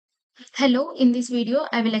Hello, in this video,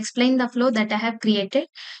 I will explain the flow that I have created.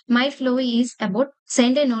 My flow is about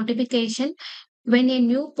send a notification when a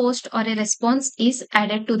new post or a response is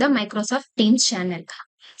added to the Microsoft Teams channel.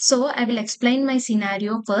 So I will explain my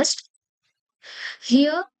scenario first.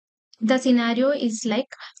 Here, the scenario is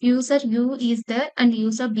like user U is there and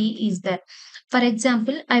user B is there. For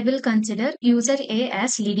example, I will consider user A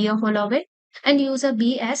as Lydia Holloway and user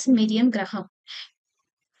B as Miriam Graham.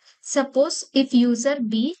 Suppose if user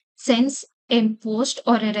B sends a post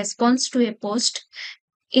or a response to a post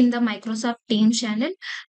in the Microsoft Teams channel,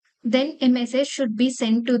 then a message should be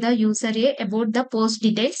sent to the user A about the post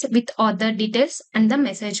details with other details and the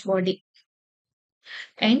message body.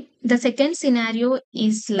 And the second scenario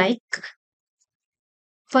is like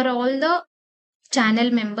for all the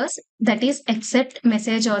channel members, that is except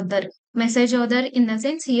message author. Message author in the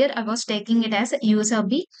sense here I was taking it as user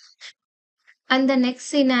B. And the next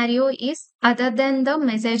scenario is other than the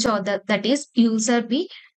message order, that is user B,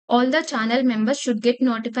 all the channel members should get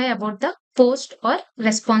notified about the post or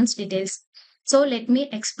response details. So let me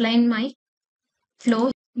explain my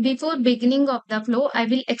flow. Before beginning of the flow, I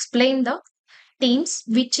will explain the Teams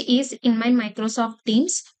which is in my Microsoft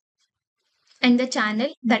Teams and the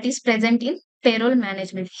channel that is present in payroll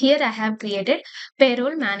management. Here I have created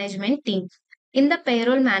payroll management team. In the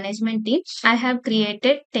payroll management team, I have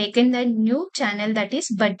taken the new channel that is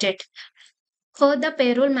budget. For the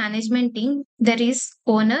payroll management team, there is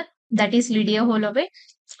owner that is Lydia Holloway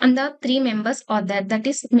and the three members are there that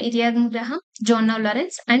is Miriam Graham, Jonah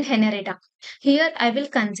Lawrence and Henrietta. Here I will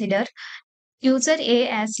consider user A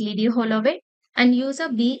as Lydia Holloway and user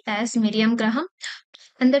B as Miriam Graham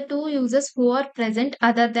and the two users who are present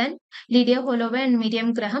other than Lydia Holloway and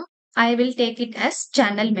Miriam Graham, I will take it as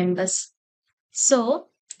channel members. So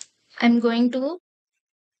I'm going to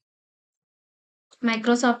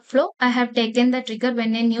Microsoft Flow. I have taken the trigger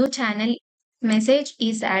when a new channel message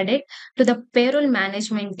is added to the payroll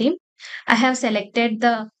management team. I have selected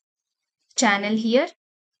the channel here.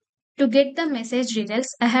 To get the message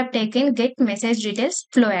details, I have taken get message details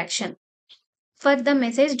flow action. For the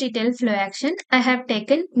message detail flow action, I have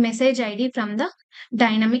taken message ID from the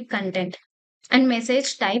dynamic content and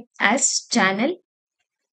message type as channel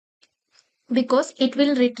because it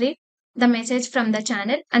will retrieve the message from the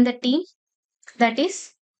channel and the team that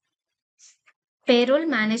is payroll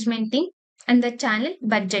management team and the channel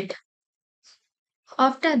budget.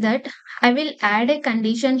 After that, I will add a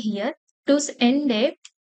condition here to send a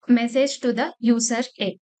message to the user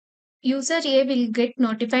A. User A will get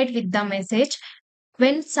notified with the message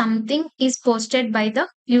when something is posted by the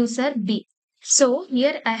user B. So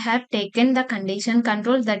here I have taken the condition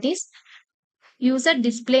control that is user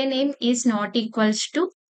display name is not equals to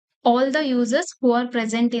all the users who are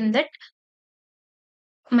present in that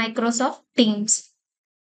Microsoft Teams.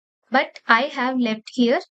 But I have left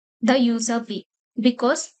here the user B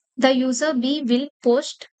because the user B will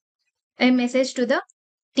post a message to the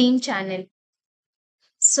team channel.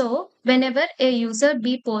 So whenever a user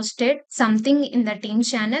B posted something in the team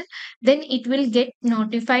channel, then it will get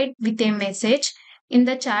notified with a message in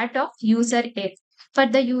the chat of user A. For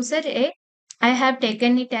the user A, I have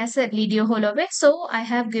taken it as a Lydia Holloway. So I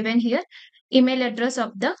have given here email address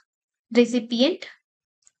of the recipient.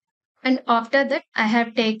 And after that, I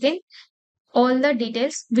have taken all the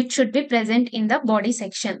details which should be present in the body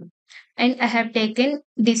section. And I have taken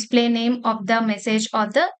display name of the message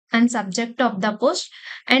author and subject of the post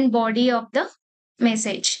and body of the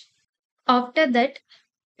message. After that,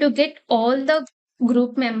 to get all the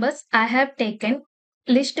group members, I have taken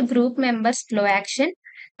list group members flow action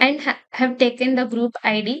and have taken the group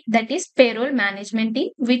ID that is payroll management team,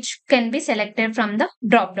 which can be selected from the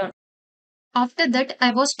drop down. After that,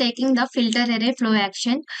 I was taking the filter array flow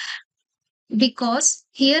action because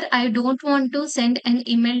here I don't want to send an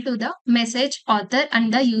email to the message author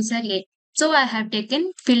and the user A. So I have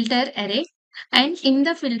taken filter array and in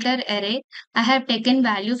the filter array, I have taken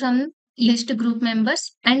value from list group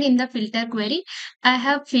members and in the filter query, I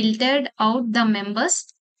have filtered out the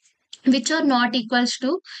members which are not equals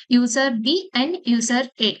to user B and user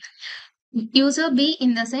A. User B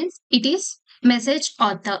in the sense it is message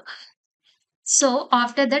author. So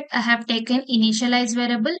after that, I have taken initialize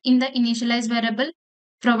variable. In the initialize variable,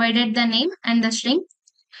 provided the name and the string.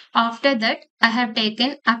 After that, I have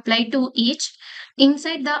taken apply to each.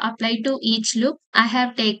 Inside the apply to each loop, I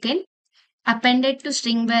have taken appended to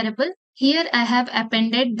string variable. Here I have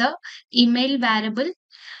appended the email variable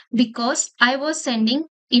because I was sending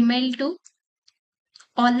email to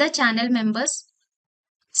all the channel members.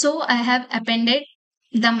 So I have appended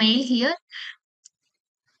the mail here.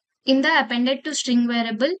 In the appended to string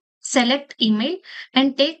variable, select email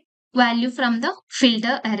and take value from the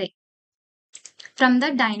filter array from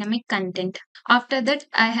the dynamic content. After that,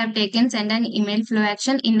 I have taken send an email flow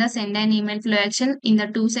action. In the send an email flow action, in the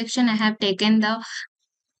to section, I have taken the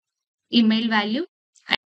email value.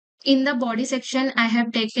 In the body section, I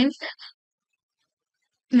have taken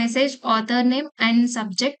message author name and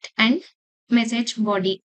subject and message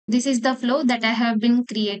body. This is the flow that I have been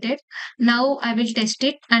created. Now I will test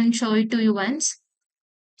it and show it to you once.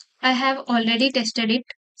 I have already tested it,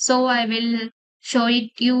 so I will show it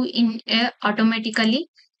you in automatically.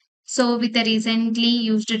 So with the recently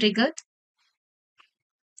used trigger,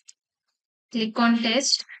 click on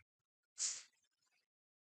test.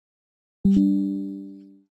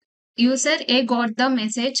 User A got the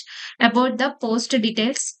message about the post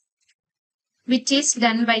details, which is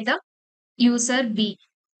done by the user B.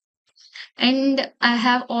 And I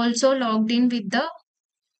have also logged in with the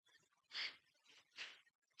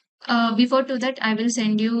before to that I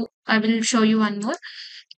will show you one more.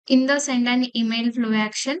 In the send an email flow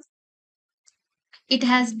action, it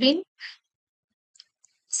has been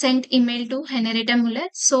sent email to Henrietta Muller.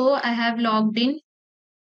 So I have logged in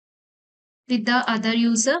with the other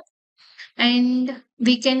user, and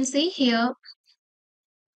we can see here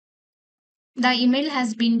the email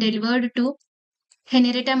has been delivered to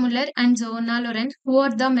Henrietta Muller and Zona Loren, who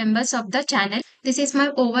are the members of the channel. This is my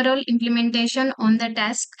overall implementation on the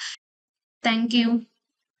task. Thank you.